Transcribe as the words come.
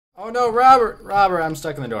Oh no, Robert! Robert, I'm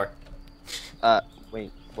stuck in the door.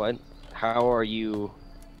 Wait, what? How are you?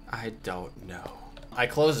 I don't know. I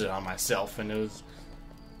closed it on myself and it was...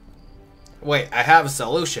 Wait, I have a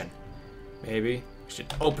solution. Maybe I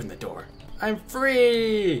should open the door. I'm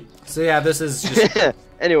free! So yeah, this is just...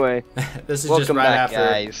 Anyway, this is welcome just right back, after...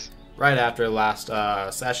 guys. Right after last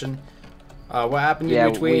session. What happened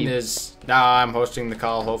in between is... Now I'm hosting the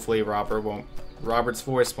call. Hopefully Robert's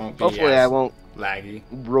voice won't be Hopefully I won't laggy.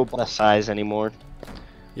 robot size anymore.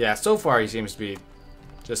 Yeah, so far he seems to be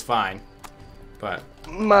just fine. But...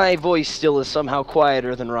 My voice still is somehow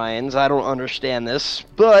quieter than Ryan's. I don't understand this,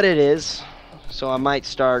 but it is. So I might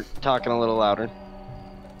start talking a little louder.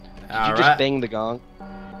 Did you just bang the gong?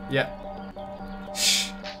 Yep.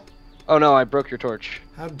 Oh no, I broke your torch.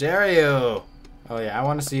 How dare you? Oh yeah, I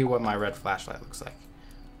want to see what my red flashlight looks like.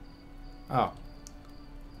 Oh.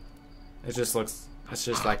 It just looks... It's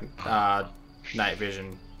just like night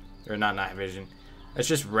vision. Or not night vision. It's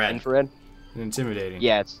just red. Infrared? And intimidating.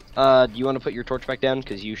 Yeah, it's... do you want to put your torch back down?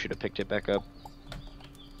 Because you should have picked it back up.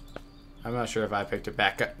 I'm not sure if I picked it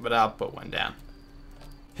back up, but I'll put one down.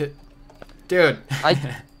 Dude.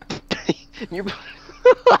 You're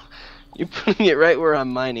putting it right where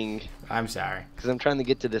I'm mining. I'm sorry. Because I'm trying to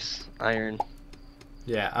get to this iron.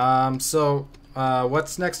 Yeah, so,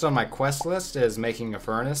 what's next on my quest list is making a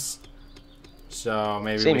furnace. So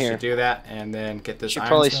maybe we should do that and then get this iron. Should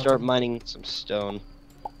probably smelted. start mining some stone.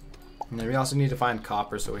 And then we also need to find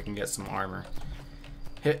copper so we can get some armor.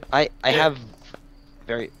 I have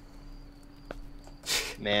very...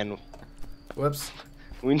 Man. Whoops.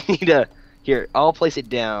 We need a... Here, I'll place it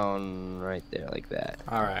down right there, like that.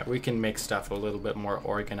 Alright, we can make stuff a little bit more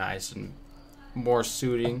organized and more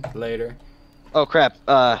suiting later. Oh crap,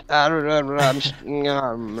 I'm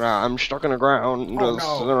stuck in the ground. Oh,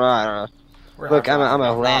 no. Look, I'm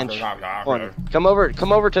a land... Come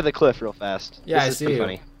over to the cliff real fast. Yeah, this I see you.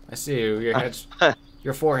 Funny. I see you. Your head's...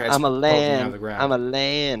 Your forehead's I'm a poking out of the ground. I'm a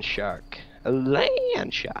land shark. A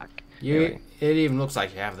land shark. Anyway. It even looks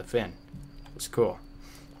like you have the fin. It's cool.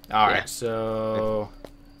 Alright, Yeah. so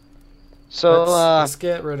let's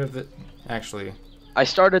get rid of it. Actually, I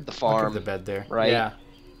started the look farm. at the bed there. Right? Yeah.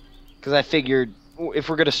 Because I figured if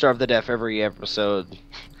we're gonna starve to death every episode,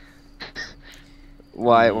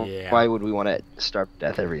 why would we want to starve to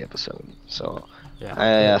death every episode? So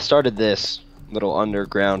Yeah. I started this little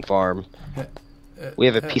underground farm. We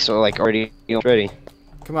have a piece of already ready.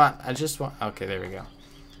 Come on, I just want. Okay, there we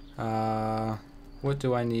go. What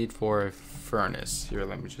do I need for a furnace? Here,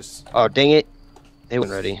 let me just. Oh dang it! They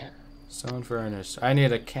weren't ready. Stone furnace. I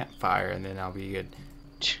need a campfire, and then I'll be good.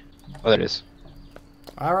 Oh, there it is.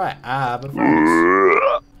 All right, I have a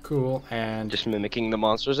furnace. Cool, and Just mimicking the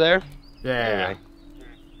monsters there. yeah. Anyway.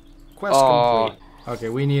 Quest complete. Okay,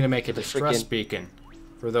 we need to make a distress frickin- beacon.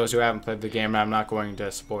 For those who haven't played the game, I'm not going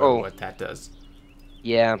to spoil what that does.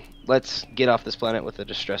 Yeah, let's get off this planet with a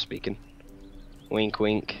distress beacon. Wink,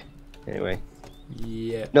 wink. Anyway.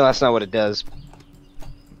 Yeah. No, that's not what it does.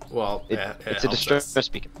 Well, It's a distress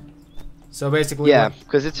beacon. So basically, Yeah,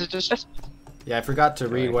 because it's a distress. yeah, I forgot to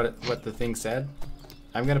read what the thing said.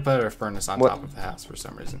 I'm gonna put a furnace on top of the house for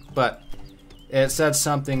some reason, but it said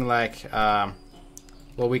something like,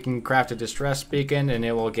 well, we can craft a distress beacon, and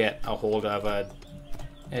it will get a hold of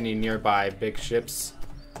any nearby big ships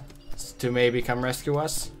to maybe come rescue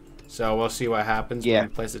us. So we'll see what happens when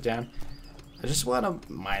we place it down. I just want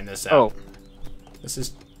to mine this out. Oh. This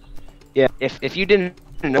is... Yeah, if you didn't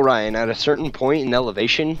know, Ryan, at a certain point in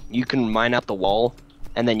elevation, you can mine out the wall,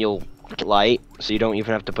 and then you'll get light, so you don't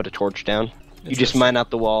even have to put a torch down. You just mine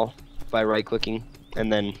out the wall by right-clicking,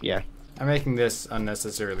 and then, yeah. I'm making this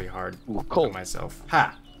unnecessarily hard Cool. for myself.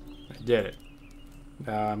 Ha! I did it.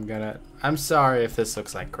 I'm sorry if this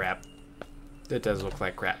looks like crap. It does look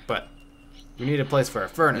like crap, but we need a place for a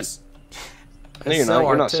furnace. No, you're not.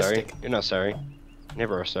 You're not sorry. You're not sorry.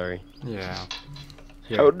 Never are sorry. Yeah.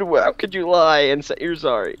 How could you lie and say you're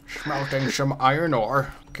sorry? Smelting some iron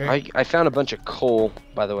ore. Okay. I found a bunch of coal,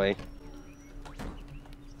 by the way.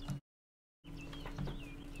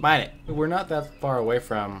 Mine it. We're not that far away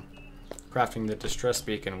from crafting the distress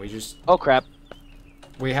beacon. We just... Oh, crap.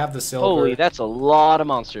 We have the silver. Holy, that's a lot of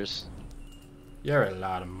monsters. You're a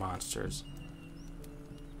lot of monsters.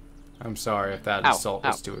 I'm sorry if that assault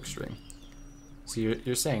was too extreme. So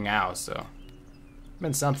you're saying ow, so...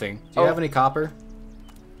 Meant something. Do you have any copper?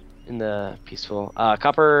 In the peaceful...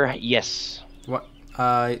 copper, yes. What?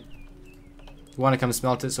 You want to come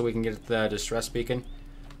smelt it so we can get the distress beacon?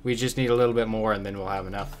 We just need a little bit more and then we'll have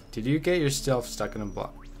enough. Did you get yourself stuck in a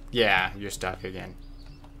block? Yeah, you're stuck again.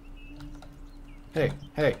 Hey,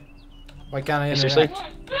 hey. Why can't I interact?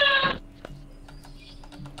 Seriously?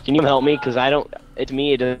 Can you help me? Because I don't. To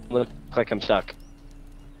me, it doesn't look like I'm stuck.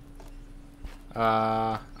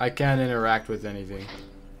 I can't interact with anything.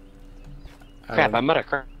 Crap, I'm out of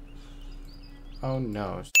crap. Oh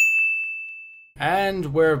no.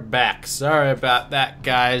 And we're back. Sorry about that,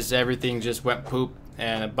 guys. Everything just went poop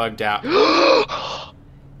and it bugged out.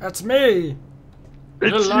 That's me.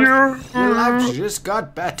 It's Your life just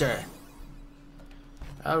got better.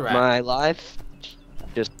 All right. My life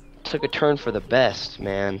just took a turn for the best,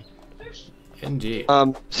 man. Indeed.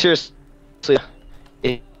 Seriously,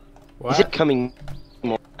 What? is it coming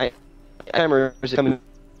more? Or is it coming?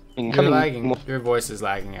 You're lagging. More? Your voice is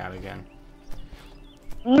lagging out again.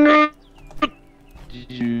 Oh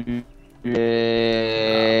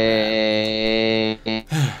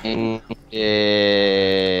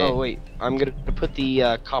wait, I'm gonna put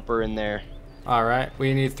the copper in there. All right,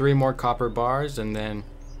 we need 3 more copper bars, and then.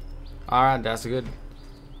 All right, that's good.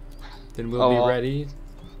 Then we'll be ready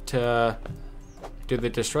to do the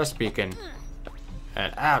distress beacon.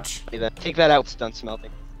 And ouch! Take that out. It's done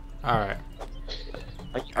smelting. All right.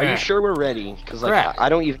 Are you sure we're ready? Because like I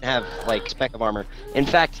don't even have like speck of armor. In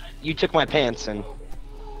fact, you took my pants and.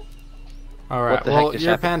 All right. Well,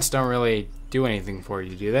 your pants don't really do anything for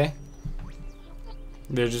you, do they?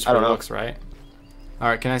 They're just for looks, right? All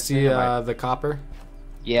right. Can I see the copper?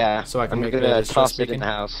 Yeah. So I can make gonna a toss it in the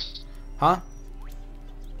house. Huh?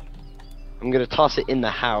 I'm gonna toss it in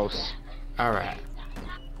the house. All right.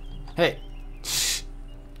 Hey.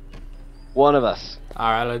 One of us.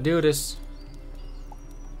 All right. Let's do this.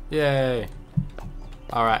 Yay.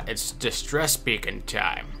 All right. It's distress beacon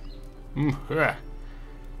time.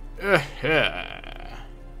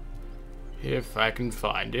 If I can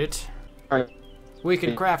find it. Alright. We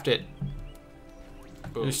can craft it.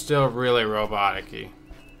 You're still really robotic-y.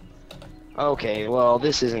 Okay, well,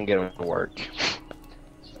 this isn't gonna work.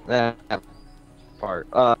 That part.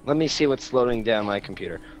 Let me see what's loading down my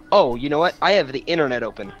computer. Oh, you know what? I have the internet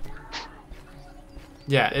open.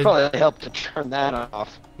 Yeah, it probably helped to turn that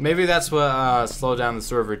off. Maybe that's what slowed down the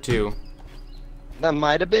server too. That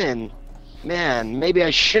might have been. Man, maybe I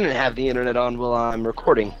shouldn't have the internet on while I'm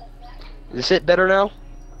recording. Is it better now?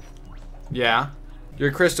 Yeah.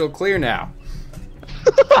 You're crystal clear now.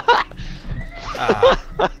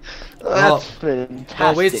 That's fantastic.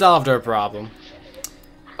 Well, we solved our problem.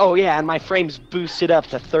 Oh yeah, and my frames boosted up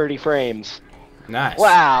to 30 frames. Nice.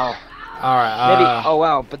 Wow. All right. Maybe. Oh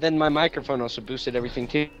wow, but then my microphone also boosted everything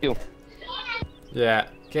too. Yeah.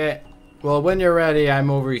 Okay. Well, when you're ready, I'm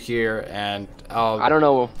over here, and I'll. I don't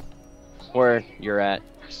know where you're at.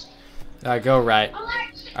 Go right.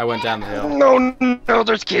 I went down the hill. No,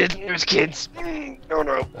 there's kids. There's kids. No.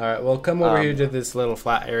 All right. Well, come over here to this little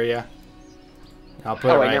flat area. I'll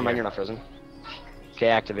put it right never mind. here. You're not frozen. Okay,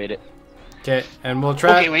 activate it. Okay, and we'll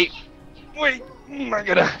try. Okay, wait. I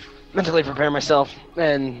gotta mentally prepare myself,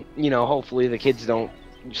 and hopefully the kids don't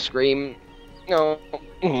scream. No.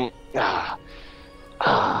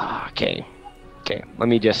 Okay. Let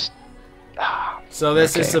me just. So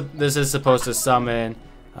this is supposed to summon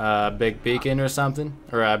a big beacon or something,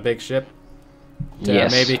 or a big ship. To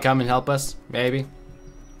maybe come and help us. Maybe.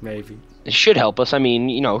 It should help us. I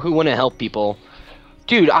mean, who wouldn't help people?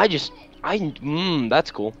 Dude, that's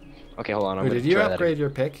cool. Okay, hold on. Wait, did you upgrade your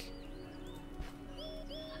pick?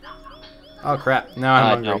 Oh crap! Now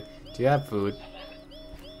I'm hungry. No. Do you have food?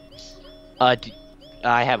 I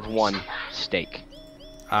have 1 steak.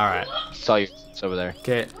 All right. Saw you. It's over there.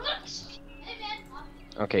 Okay.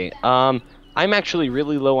 Okay. I'm actually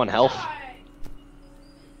really low on health.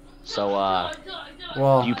 So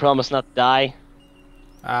well, you promise not to die?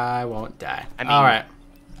 I won't die. I mean, all right.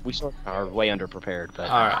 We sort of are way underprepared, but.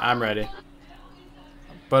 All right, I'm ready.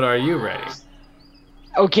 But are you ready?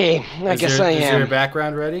 Okay, I guess I am. Is your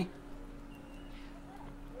background ready?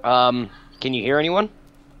 Can you hear anyone?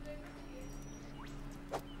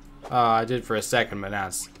 I did for a second, but now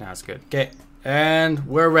it's good. Okay, and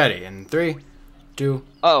we're ready. In 3, 2.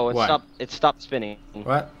 Oh, it stopped spinning.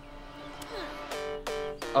 What?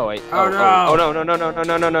 Oh wait. Oh no!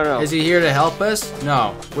 Oh no! Is he here to help us?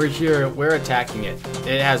 No, we're here. We're attacking it.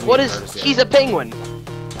 It hasn't. What is? He's a penguin.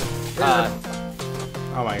 Oh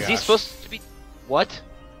my gosh. Is he supposed to be? What?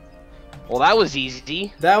 Well, that was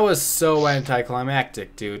easy. That was so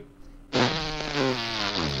anticlimactic, dude.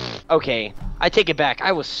 Okay, I take it back.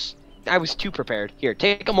 I was too prepared. Here,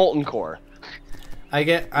 take a molten core. I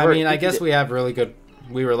guess we have really good.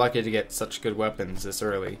 We were lucky to get such good weapons this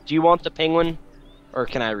early. Do you want the penguin, or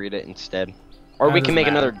can I read it instead? Or we can make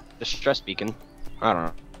another distress beacon. I don't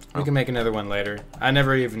know. We can make another one later. I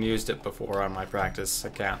never even used it before on my practice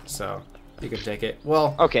account, so you can take it.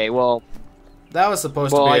 Well. Okay. Well. That was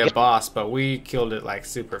supposed to be a boss, but we killed it like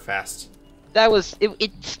super fast. That was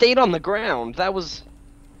it stayed on the ground. That was.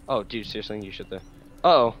 Oh, dude, seriously, you should.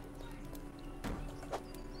 Uh-oh.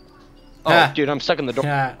 Oh, dude, I'm stuck in the door.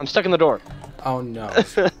 I'm stuck in the door. Oh no.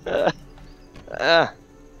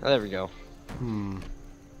 There we go.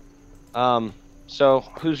 So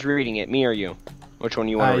who's reading it? Me or you? Which one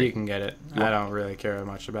you want to read? You can get it. I don't really care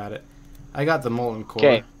much about it. I got the molten core.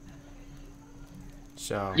 Okay.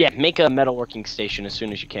 So. Yeah, make a metalworking station as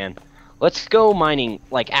soon as you can. Let's go mining,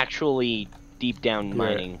 like actually deep down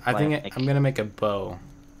mining. I think I'm gonna make a bow,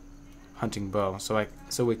 hunting bow, so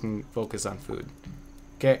we can focus on food.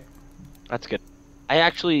 Okay. That's good.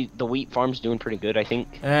 The wheat farm's doing pretty good, I think.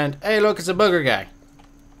 And hey, look, it's a booger guy.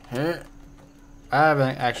 I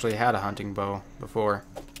haven't actually had a hunting bow before.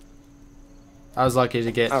 I was lucky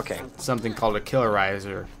to get something called a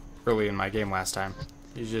killerizer early in my game last time.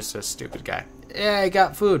 He's just a stupid guy. Yeah, I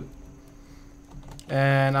got food.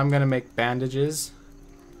 And I'm gonna make bandages.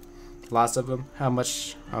 Lots of them. How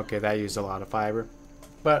much? Okay, that used a lot of fiber.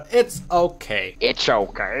 But it's okay. It's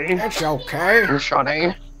okay. It's okay.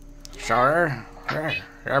 Sonny. Sure.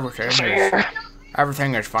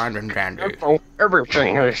 Everything is fine and dandy.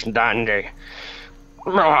 Everything is dandy.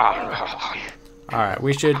 Alright,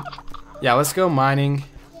 we should... Yeah, let's go mining.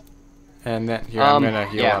 And then... Here, I'm gonna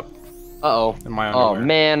heal up. Uh-oh. In my underwear. Oh,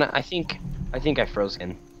 man. I think I froze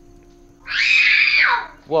in.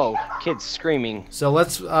 Whoa, kids screaming. So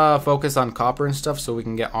let's focus on copper and stuff so we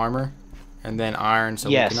can get armor. And then iron so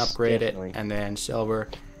we can upgrade it. And then silver.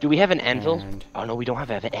 Do we have an anvil? Oh, no, we don't have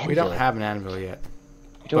an anvil. We don't have an anvil yet.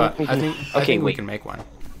 But I think we can make one.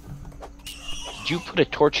 Did you put a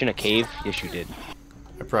torch in a cave? Yes, you did.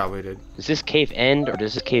 I probably did. Does this cave end, or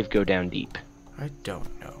does this cave go down deep? I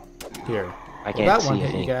don't know. Here. I can't see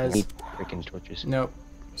anything. You guys. Need freaking torches. Nope.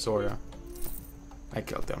 Sorta. I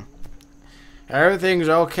killed them. Everything's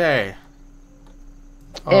okay.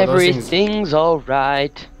 Oh, everything's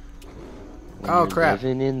alright. Oh crap!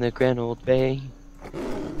 Living in the Grand Old Bay.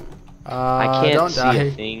 I can't don't see die.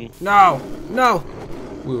 a thing. No! No!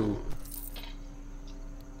 Woo.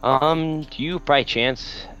 Do you by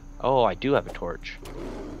chance? Oh, I do have a torch.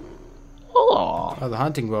 Oh, the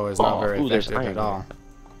hunting bow is not very effective at all.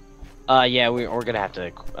 Yeah, we're gonna have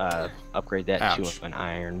to upgrade that to an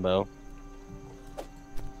iron bow.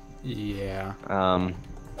 Yeah.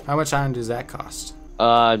 How much iron does that cost?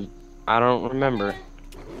 I don't remember.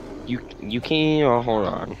 You can hold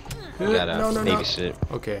on. You gotta babysit.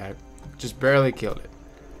 Okay, I just barely killed it.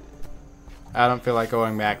 I don't feel like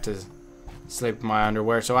going back to sleep in my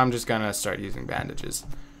underwear, so I'm just gonna start using bandages.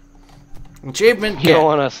 Achievement. You don't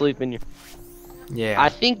wanna sleep in your. Yeah. I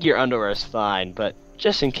think your underwear is fine, but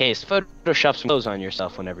just in case, Photoshop some clothes on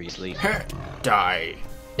yourself whenever you sleep. Die.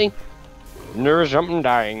 There's something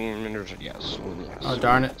dying. Yes. Oh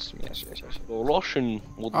darn it. Yes. The Russian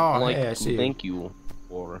would like to thank you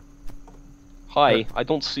for. Hi, I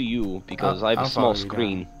don't see you because I have a small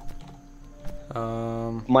screen.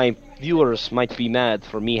 My viewers might be mad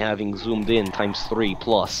for me having zoomed in ×3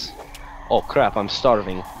 plus. Oh crap, I'm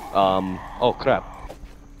starving. Oh crap.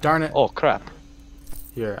 Darn it. Oh crap.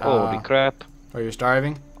 Here. Holy crap. Are you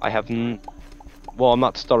starving? I have well, I'm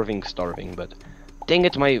not starving, but dang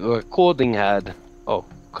it, my recording had. Oh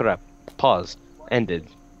crap. Paused. Ended.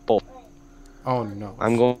 Both. Oh no.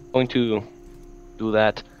 I'm going to do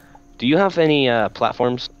that. Do you have any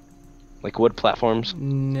platforms? Like wood platforms?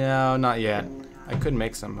 No, not yet. I could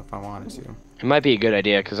make some if I wanted to. It might be a good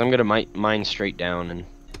idea because I'm gonna mine straight down and.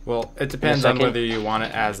 Well, it depends on whether you want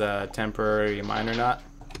it as a temporary mine or not.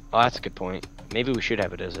 Oh, that's a good point. Maybe we should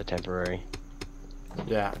have it as a temporary.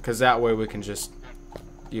 Yeah, because that way we can just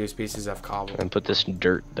use pieces of cobble. And put this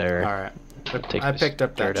dirt there. All right. I picked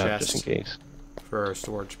up that chest just in case. For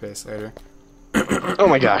storage space later. Oh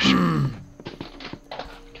my gosh.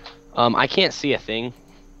 I can't see a thing.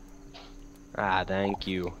 Ah, thank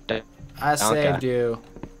you. I saved you.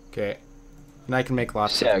 Okay. And I can make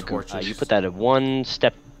lots of torches. You put that at one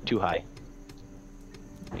step too high.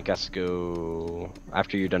 It got to go...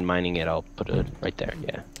 After you're done mining it, I'll put it right there,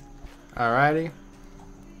 yeah. Alrighty.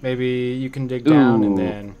 Maybe you can dig down and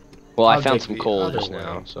then... Well, I found some coal just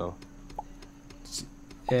now, so...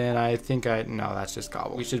 And I think no, that's just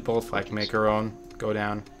cobble. We should both, like, make our own, go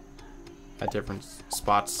down at different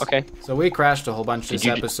spots. Okay. So we crashed a whole bunch this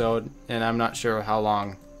episode, and I'm not sure how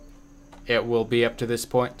long it will be up to this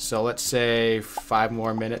point. So let's say 5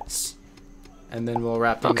 more minutes, and then we'll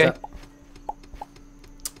wrap things up.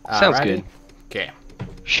 Sounds good. Okay.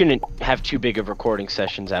 Shouldn't have too big of recording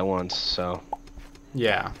sessions at once, so...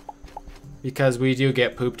 Yeah. Because we do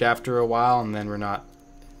get pooped after a while, and then we're not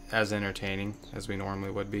as entertaining as we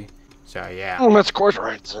normally would be. So yeah. Oh, that's quite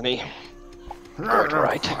right, Sonny. Quite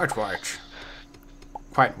right. Quite white.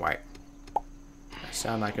 Quite white. I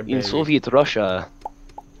sound like a baby. In Soviet Russia,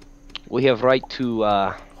 we have right to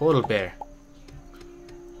Hold bear.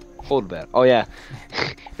 hold bear. Oh yeah.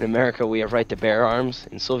 In America, we have right to bear arms.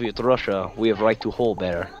 In Soviet Russia, we have right to hold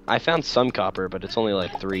bear. I found some copper, but it's only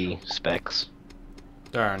like 3 specks.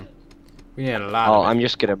 Darn. We need a lot Oh, of it. I'm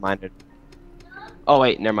just gonna mine it. Oh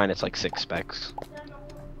wait, never mind. It's like 6 specks.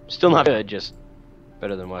 Still not good. Just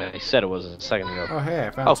better than what I said it was a second ago. Oh hey, I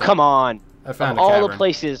found Oh some. come on! I found Of a all cavern. the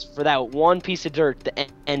places for that one piece of dirt to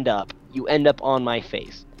end up, you end up on my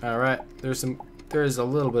face. Alright, there's a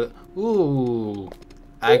little bit. Ooh.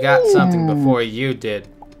 I got something before you did.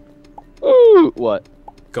 Ooh, what?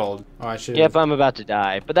 Gold. Oh, I should. Yep, I'm about to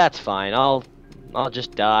die, but that's fine. I'll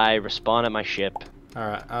just die, respawn at my ship.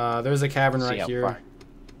 Alright, there's a cavern See right how here. far.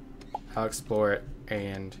 I'll explore it,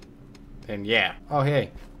 and yeah. Oh,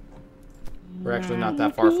 hey. We're actually not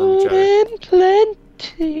that far from each other.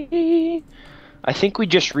 Plenty. I think we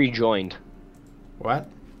just rejoined. What?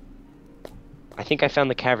 I think I found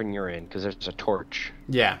the cavern you're in, because there's a torch.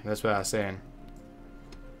 Yeah, that's what I was saying.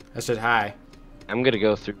 I said hi. I'm gonna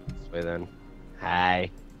go through this way then. Hi.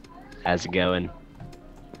 How's it going?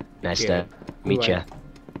 Nice to meet Ooh, ya.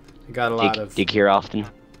 I got a lot of. Dig here often?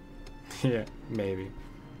 Yeah, maybe.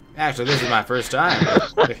 Actually, this is my first time.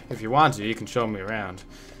 If you want to, you can show me around.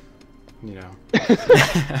 You know.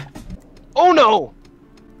 Oh no!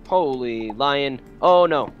 Holy lion. Oh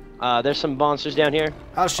no. There's some monsters down here.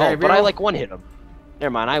 I'll show you. But I like one hit them.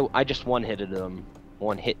 Never mind, I just one hitted them.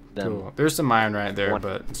 One hit them. Cool. There's some iron right there,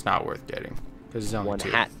 but it's not worth getting. Because it's only One 2.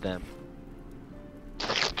 hat them.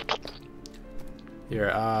 Here,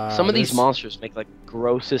 Some of these monsters make like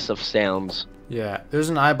grossest of sounds. Yeah, there's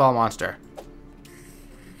an eyeball monster.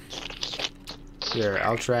 Here,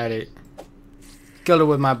 I'll try to kill it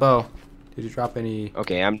with my bow. Did you drop any?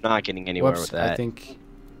 Okay, I'm not getting anywhere Whoops, with that. I think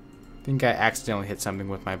I accidentally hit something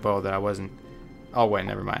with my bow that I wasn't. Oh wait,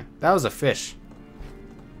 never mind. That was a fish.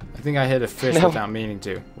 I think I hit a fish No. without meaning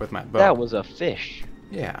to with my bow. That was a fish.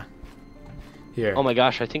 Yeah. Here. Oh my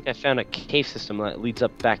gosh, I think I found a cave system that leads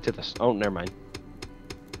up back to this. Oh, never mind.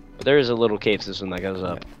 But there is a little cave system that goes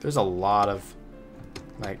up. There's a lot of,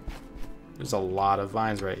 there's a lot of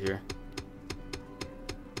vines right here.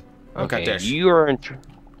 Look at Okay, this. you are in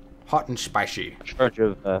Hot and spicy. charge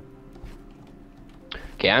of.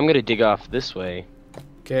 Okay, I'm gonna dig off this way.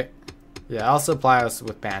 Okay. Yeah, I'll supply us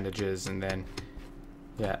with bandages and then.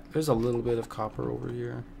 Yeah, there's a little bit of copper over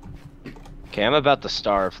here. Okay, I'm about to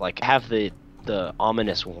starve. Like, have the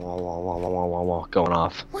ominous wah, wah, wah, wah, wah, wah, wah going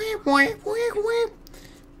off.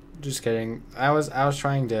 Just kidding. I was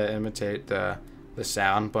trying to imitate the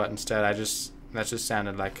sound, but instead that just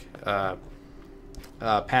sounded like a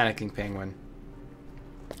panicking penguin.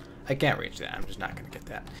 I can't reach that. I'm just not gonna get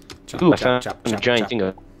that. Chop, Ooh, I chop, found chop, a chop, giant chop. thing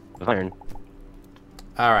of iron.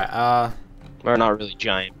 All right. Or not really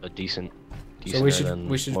giant, but decent. So we should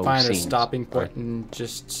find a seems. stopping point in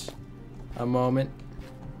just a moment,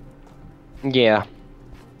 Yeah.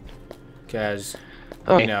 because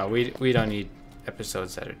Okay. you know we don't need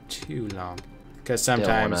episodes that are too long, because Don't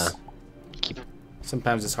sometimes wanna keep.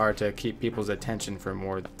 sometimes it's hard to keep people's attention for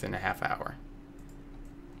more than a half hour.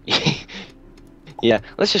 Yeah.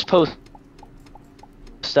 Let's just post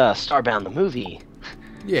Starbound the movie.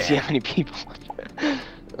 Yeah. See how many people.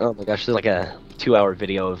 Oh my gosh, there's like a 2-hour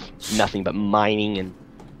video of nothing but mining and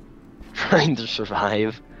trying to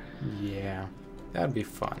survive. Yeah, that'd be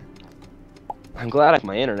fun. I'm glad I have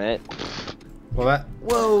my internet. Well, that.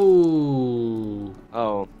 Whoa.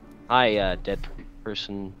 Oh, hi, dead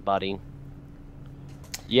person body.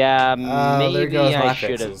 Yeah, There maybe goes my I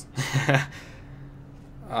should have. pixels.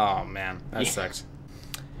 Oh man, that Yeah. sucks.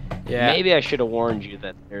 Yeah. Maybe I should have warned you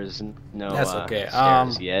that there's no That's okay.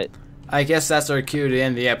 stairs yet. I guess that's our cue to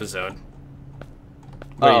end the episode.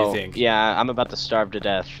 What do you think? Yeah, I'm about to starve to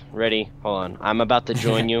death. Ready? Hold on. I'm about to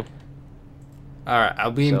join you. All right,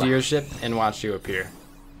 I'll beam So- to your ship and watch you appear.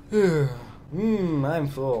 I'm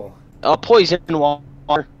full. Poison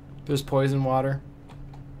water. There's poison water.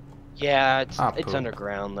 Yeah, it's Poop.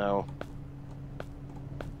 underground though.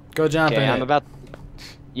 Go jump Okay, in I'm it. about.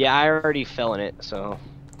 Yeah, I already fell in it, so.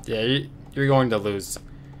 Yeah, you're going to lose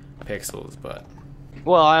pixels, but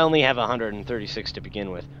Well, I only have 136 to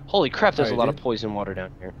begin with. Holy crap! There's Oh, a you lot do? of poison water down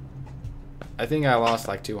here. I think I lost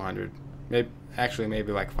like 200. Maybe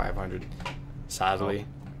like 500. Sadly.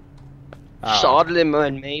 Sadly, my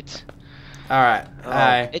mate. All right.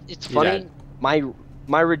 Hi. It's You funny. died.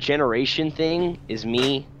 My regeneration thing is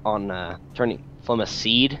me on turning from a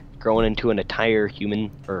seed growing into an entire human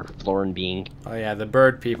or florin being. Oh yeah, the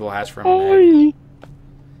bird people hatch from an egg.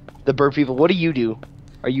 the bird people. What do you do?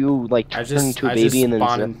 Are you like turn into a baby and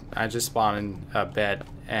then? I just spawn in a bed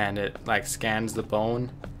and it like scans the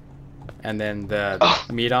bone, and then the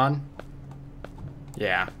meat on.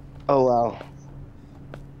 Yeah. Oh wow.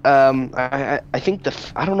 I think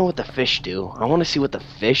I don't know what the fish do. I want to see what the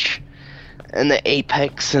fish and the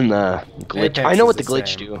apex and the glitch. Apex I know what the is the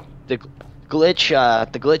glitch same. do. The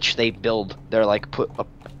glitch they build. They're like put up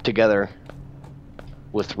together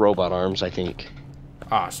with robot arms. I think.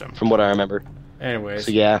 Awesome. From what I remember. Anyways.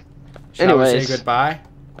 So yeah. Shall we say goodbye?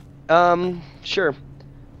 Sure.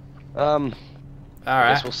 All I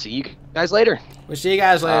right. guess we'll see you guys later. We'll see you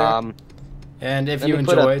guys later. And if you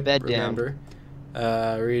put a enjoyed, bed remember,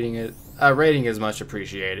 rating is much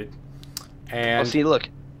appreciated. And see, look.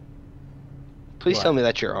 Please What? tell me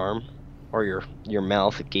that's your arm or your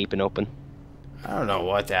mouth gaping open. I don't know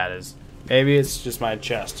what that is. Maybe it's just my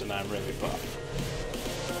chest and I'm really puffed.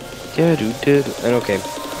 Yeah, dude. And okay.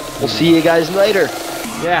 We'll see you guys later.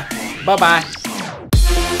 Yeah. Bye-bye.